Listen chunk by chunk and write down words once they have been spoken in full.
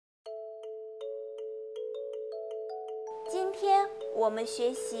今天我们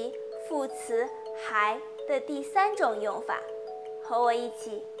学习副词还的第3种用法，和我一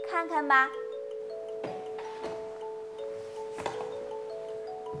起看看吧。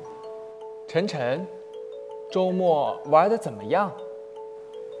晨晨，周末玩得怎么样？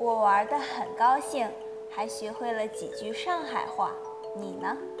我玩得很高兴，还学会了几句上海话。你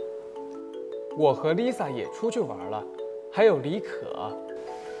呢？我和 Lisa 也出去玩了，还有李可。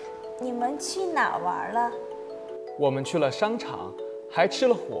你们去哪儿玩了？我们去了商场，还吃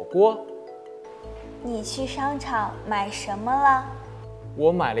了火锅。你去商场买什么了？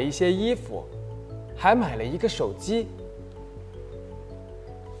我买了一些衣服，还买了一个手机。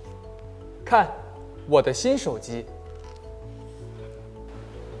看，我的新手机。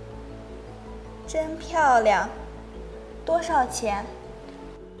真漂亮，多少钱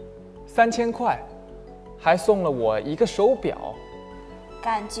？3000块，还送了我一个手表。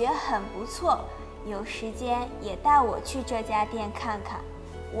感觉很不错，有时间也带我去这家店看看，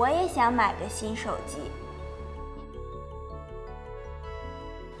我也想买个新手机。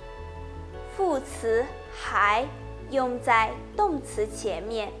副词还用在动词前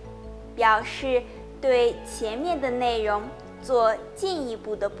面，表示对前面的内容做进一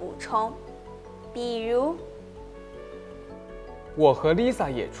步的补充。比如，我和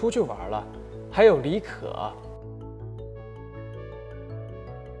Lisa 也出去玩了，还有李可。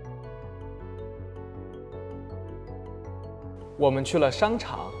我们去了商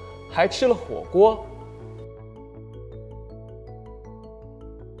场，还吃了火锅。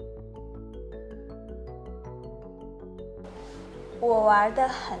我玩得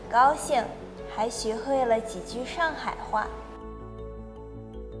很高兴，还学会了几句上海话。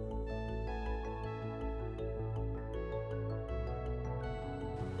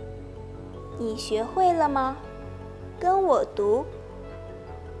你学会了吗？跟我读。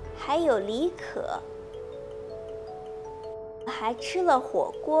还有李可，还吃了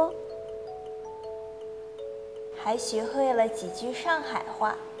火锅，还学会了几句上海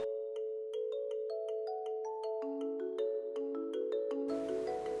话。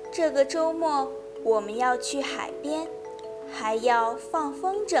这个周末我们要去海边，还要放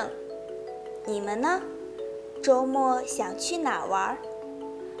风筝。你们呢？周末想去哪儿玩？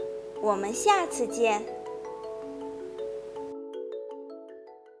我们下次见。